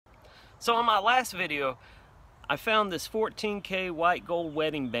So on my last video, I found this 14K white gold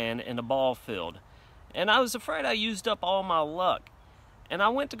wedding band in a ball field. And I was afraid I used up all my luck. And I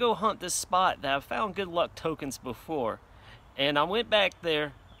went to go hunt this spot that I found good luck tokens before. And I went back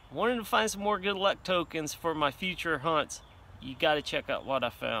there, wanted to find some more good luck tokens for my future hunts. You gotta check out what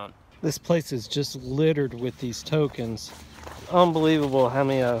I found. This place is just littered with these tokens. Unbelievable how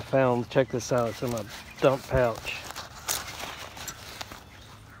many I found. Check this out, it's in my dump pouch.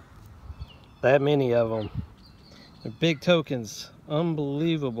 That many of them. They're big tokens,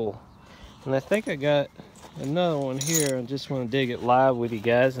 unbelievable. And I think I got another one here. I just want to dig it live with you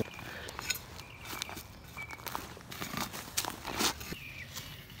guys.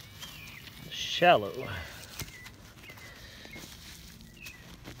 Shallow.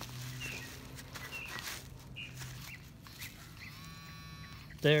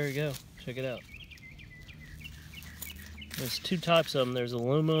 There we go, check it out. There's two types of them. There's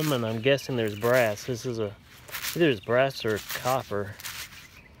aluminum and I'm guessing there's brass. This is either it's brass or copper.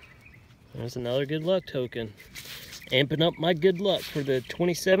 There's another good luck token. Amping up my good luck for the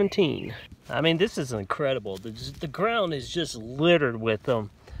 2017. I mean, this is incredible. The ground is just littered with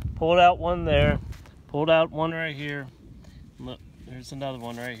them. Pulled out one there. Pulled out one right here. Look, there's another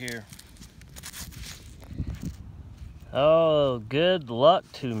one right here. Oh, good luck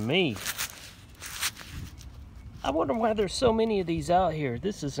to me. I wonder why there's so many of these out here.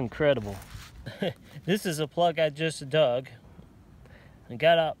 This is incredible. This is a plug I just dug. I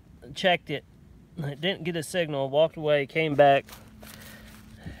got out, checked it. I didn't get a signal, walked away, came back.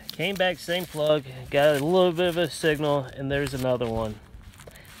 Came back, same plug, got a little bit of a signal, and there's another one.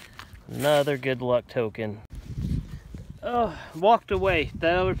 Another good luck token. Oh, walked away.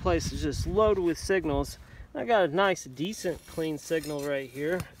 That other place is just loaded with signals. I got a nice, decent, clean signal right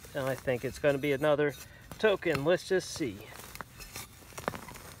here. And I think it's going to be another token. Let's just see.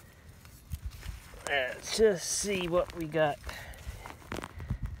 Let's just see what we got.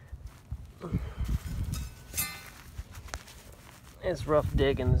 It's rough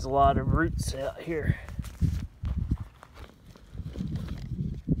digging. There's a lot of roots out here.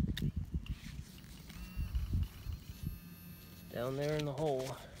 Down there in the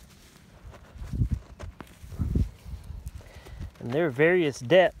hole. And they're various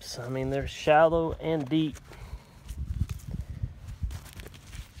depths. I mean, they're shallow and deep.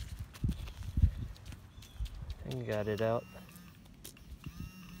 I think got it out.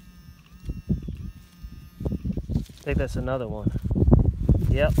 I think that's another one.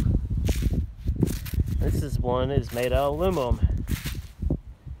 Yep. This is one is made out of aluminum.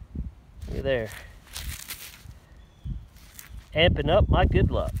 Look at there. Amping up my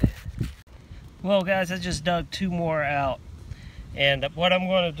good luck. Well guys, I just dug two more out. And what I'm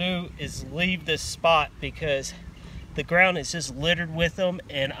going to do is leave this spot because the ground is just littered with them,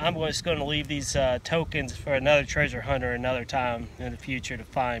 and I'm just going to leave these tokens for another treasure hunter another time in the future to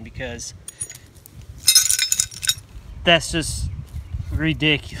find, because that's just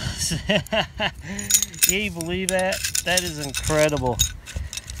ridiculous. Can you believe that? That is incredible.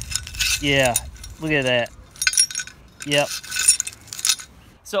 Yeah, look at that. Yep.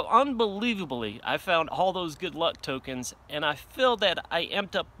 So unbelievably, I found all those good luck tokens, and I feel that I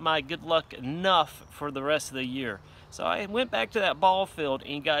amped up my good luck enough for the rest of the year. So I went back to that ball field,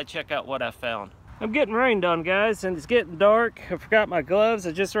 and you gotta check out what I found. I'm getting rained on, guys, and it's getting dark. I forgot my gloves.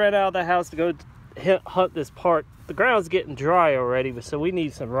 I just ran out of the house to go hunt this part. The ground's getting dry already, so we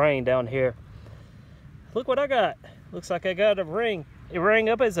need some rain down here. Look what I got. Looks like I got a ring. It rang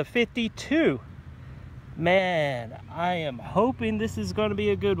up as a 52. Man, I am hoping this is going to be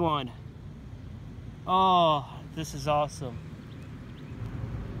a good one. Oh, this is awesome.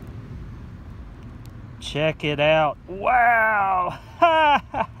 Check it out. Wow.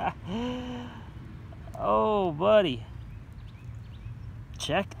 Oh, buddy.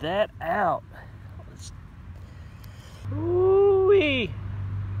 Check that out. Ooh-wee.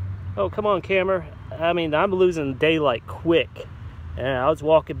 Oh, come on, camera. I mean, I'm losing daylight quick. And I was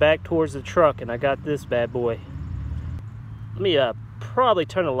walking back towards the truck and I got this bad boy. Let me probably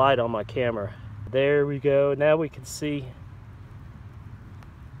turn the light on my camera. There we go. Now we can see.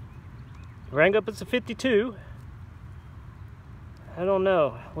 Rang up as a 52. I don't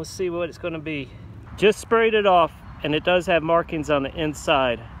know. Let's see what it's going to be. Just sprayed it off, and it does have markings on the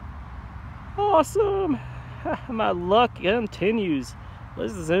inside. Awesome. My luck continues.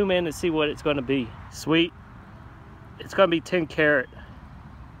 Let's zoom in and see what it's going to be. Sweet. It's going to be 10 karat.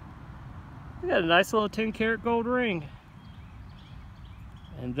 We got a nice little 10 karat gold ring.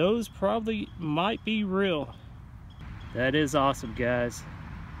 And those probably might be real. That is awesome, guys.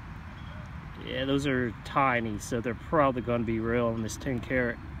 Yeah, those are tiny, so they're probably going to be real on this 10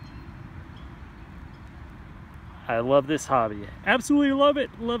 karat. I love this hobby. Absolutely love it,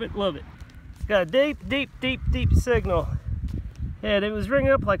 love it, love it. Got a deep, deep, deep, deep signal. And it was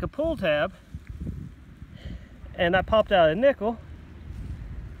ringing up like a pull tab. And I popped out a nickel.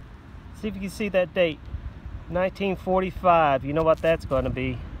 See if you can see that date. 1945. You know what that's going to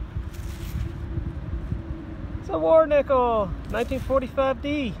be. It's a war nickel.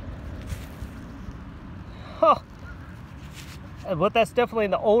 1945D. Huh. But that's definitely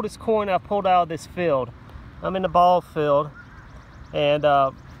the oldest coin I pulled out of this field. I'm in the ball field. And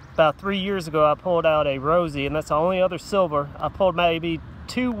about 3 years ago I pulled out a Rosie, and that's the only other silver. I pulled maybe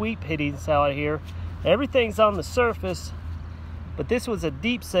 2 wheat pitties out of here. Everything's on the surface, but this was a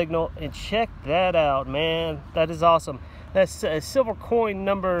deep signal, and check that out, man. That is awesome. That's a silver coin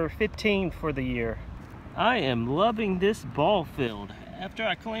number 15 for the year. I am loving this ball field. After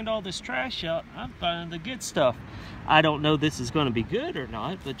I cleaned all this trash out, I'm finding the good stuff. I don't know this is going to be good or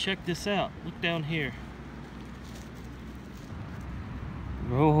not, but check this out. Look down here.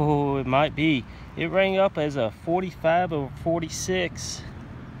 Oh, it might be. It rang up as a 45 or 46.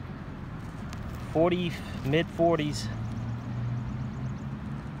 40, mid-40s.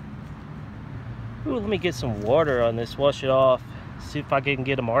 Ooh, let me get some water on this, wash it off, see if I can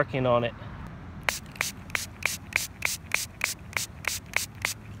get a marking on it.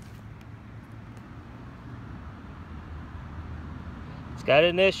 It's got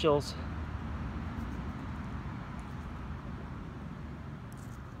initials.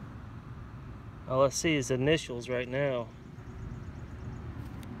 All I see is initials right now.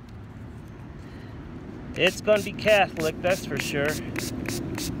 It's gonna be Catholic, that's for sure.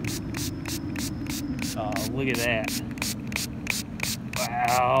 Oh, look at that.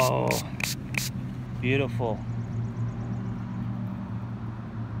 Wow. Beautiful.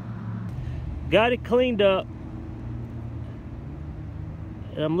 Got it cleaned up.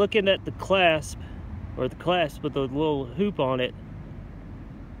 And I'm looking at the clasp, or the clasp with the little hoop on it.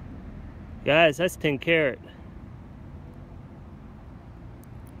 Guys, that's 10 karat.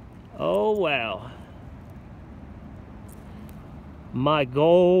 Oh, wow. My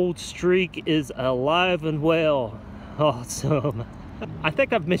gold streak is alive and well. Awesome. I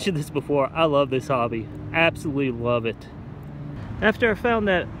think I've mentioned this before. I love this hobby. Absolutely love it. After I found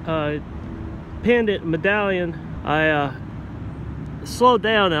that pendant medallion, I slowed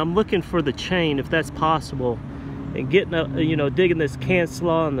down and I'm looking for the chain, if that's possible, and getting digging this can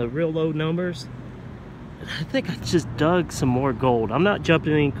slaw on the real low numbers. And I think I just dug some more gold. I'm not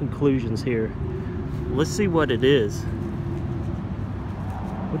jumping to any conclusions here. Let's see what it is.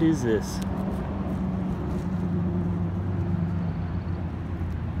 What is this?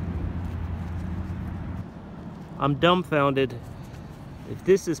 I'm dumbfounded. If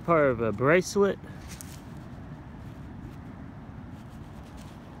this is part of a bracelet,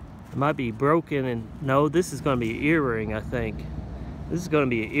 it might be broken, and no, this is going to be an earring, I think. This is going to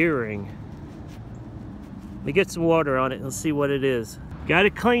be an earring. Let me get some water on it and let's see what it is. Got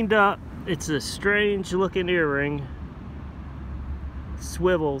it cleaned up. It's a strange looking earring.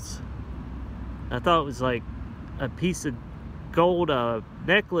 Swivels. I thought it was like a piece of gold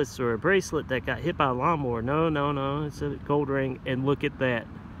necklace or a bracelet that got hit by a lawnmower. No, no, no, it's a gold ring. And look at that.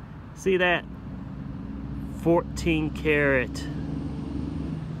 See that? 14 karat.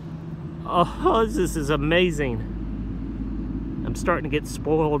 Oh, this is amazing. I'm starting to get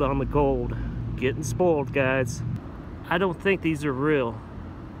spoiled on the gold. Getting spoiled, guys. I don't think these are real.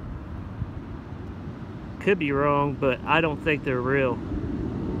 Could be wrong, but I don't think they're real.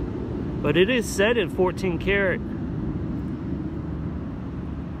 But it is set in 14 karat.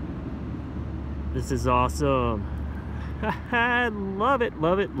 This is awesome. I love it,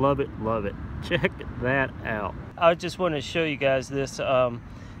 love it, love it, love it. Check that out. I just wanted to show you guys this.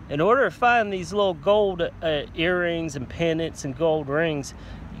 In order to find these little gold earrings and pendants and gold rings,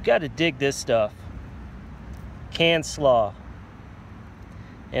 you got to dig this stuff. Can slaw.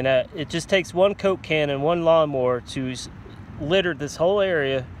 And it just takes one Coke can and one lawnmower to litter this whole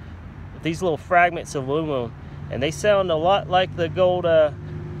area with these little fragments of aluminum. And they sound a lot like the gold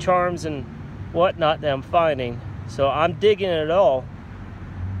charms and whatnot that I'm finding. So I'm digging it all.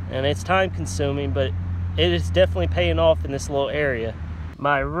 And it's time consuming, but it is definitely paying off in this little area.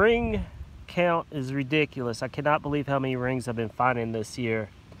 My ring count is ridiculous. I cannot believe how many rings I've been finding this year.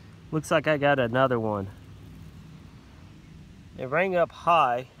 Looks like I got another one. It rang up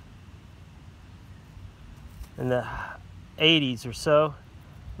high in the 80s or so.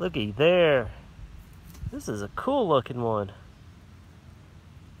 Looky there. This is a cool looking one.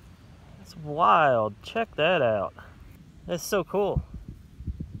 It's wild. Check that out. That's so cool.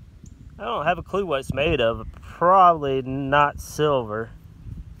 I don't have a clue what it's made of. Probably not silver.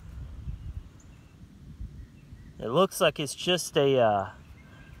 It looks like it's just a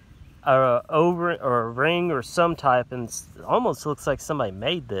over or a ring or some type, and it almost looks like somebody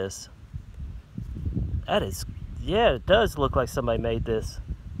made this. That is, yeah, it does look like somebody made this.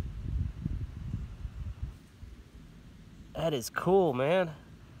 That is cool, man.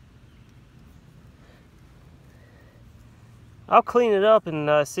 I'll clean it up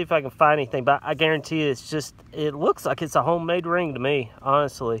and see if I can find anything, but I guarantee you it looks like it's a homemade ring to me,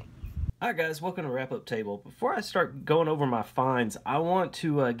 honestly. Alright guys, welcome to Wrap Up Table. Before I start going over my finds, I want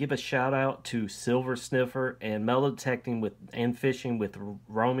to give a shout out to Silver Sniffer and Metal Detecting and Fishing with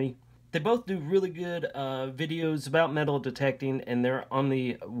Romy. They both do really good videos about metal detecting, and they're on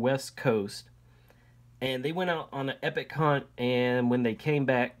the West Coast. And they went out on an epic hunt, and when they came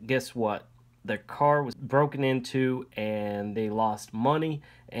back, guess what? Their car was broken into and they lost money.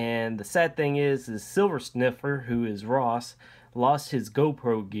 And the sad thing is Silver Sniffer, who is Ross, lost his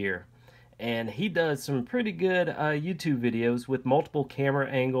GoPro gear. And he does some pretty good YouTube videos with multiple camera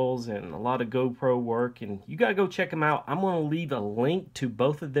angles and a lot of GoPro work. And you gotta go check him out. I'm gonna leave a link to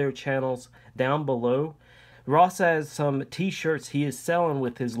both of their channels down below. Ross has some t-shirts he is selling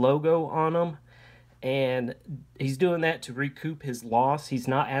with his logo on them. And he's doing that to recoup his loss. He's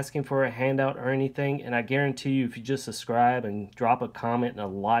not asking for a handout or anything. And I guarantee you, if you just subscribe and drop a comment and a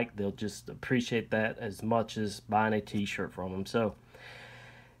like, they'll just appreciate that as much as buying a t-shirt from him. So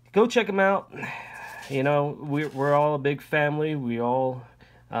go check him out. You know, we're all a big family. We all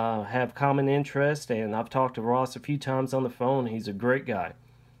have common interest. And I've talked to Ross a few times on the phone. He's a great guy.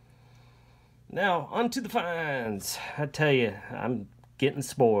 Now, on to the finds. I tell you, I'm getting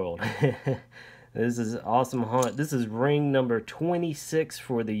spoiled. This is an awesome hunt. This is ring number 26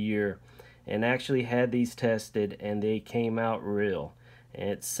 for the year, and actually had these tested and they came out real. And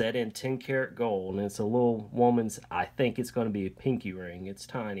it's set in 10 karat gold, and it's a little woman's, I think it's going to be a pinky ring. It's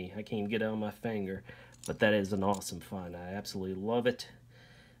tiny. I can't even get it on my finger, but that is an awesome find. I absolutely love it.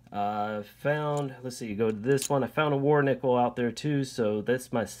 Found, let's see, go to this one. I found a war nickel out there too, so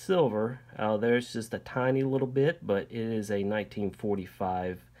that's my silver. There's just a tiny little bit, but it is a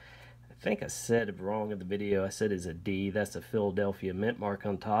 1945. I think I said it wrong in the video. I said it's a D. That's a Philadelphia mint mark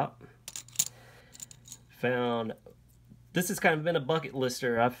on top. Found, this has kind of been a bucket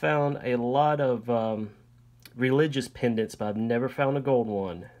lister. I found a lot of religious pendants, but I've never found a gold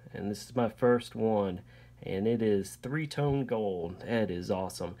one. And this is my first one. And it is 3-tone gold. That is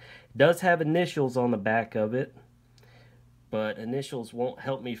awesome. It does have initials on the back of it, but initials won't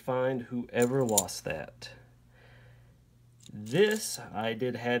help me find whoever lost that. This, I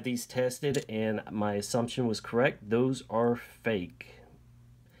did have these tested, and my assumption was correct. Those are fake.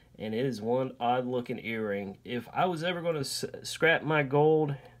 And it is one odd looking earring. If I was ever going to scrap my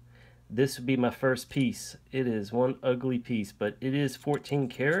gold, this would be my first piece. It is one ugly piece, but it is 14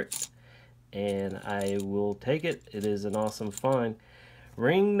 karat, and I will take it. It is an awesome find.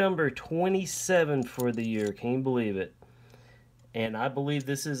 Ring number 27 for the year. Can you believe it? And I believe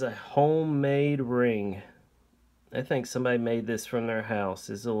this is a homemade ring. I think somebody made this from their house.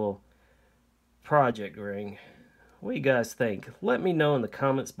 It's a little project ring. What do you guys think? Let me know in the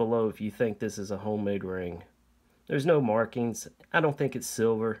comments below if you think this is a homemade ring. There's no markings. I don't think it's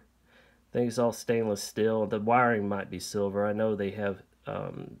silver. I think it's all stainless steel. The wiring might be silver. I know they have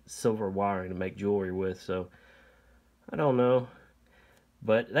silver wiring to make jewelry with, so I don't know.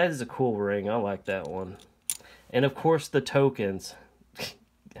 But that is a cool ring. I like that one. And of course the tokens.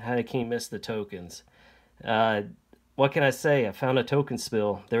 How can you miss the tokens? What can I say? I found a token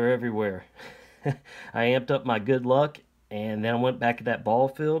spill. They're everywhere. I amped up my good luck, and then I went back to that ball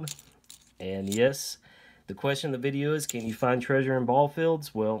field. And yes, the question of the video is, can you find treasure in ball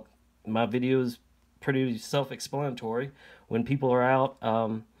fields? Well, my video is pretty self-explanatory. When people are out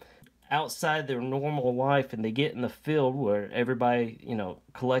outside their normal life and they get in the field where everybody, you know,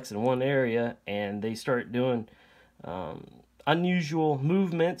 collects in one area, and they start doing unusual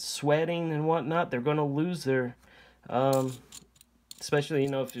movements, sweating and whatnot, they're going to lose their, especially, you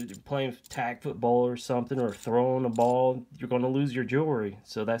know, if you're playing tag football or something, or throwing a ball, you're going to lose your jewelry.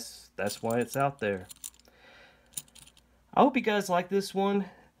 So that's why it's out there. I hope you guys like this one.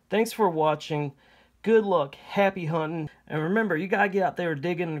 Thanks for watching. Good luck, happy hunting, and remember, you gotta get out there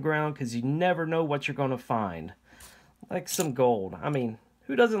digging in the ground, because you never know what you're going to find. Like some gold. I mean,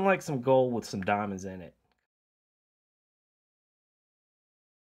 who doesn't like some gold with some diamonds in it?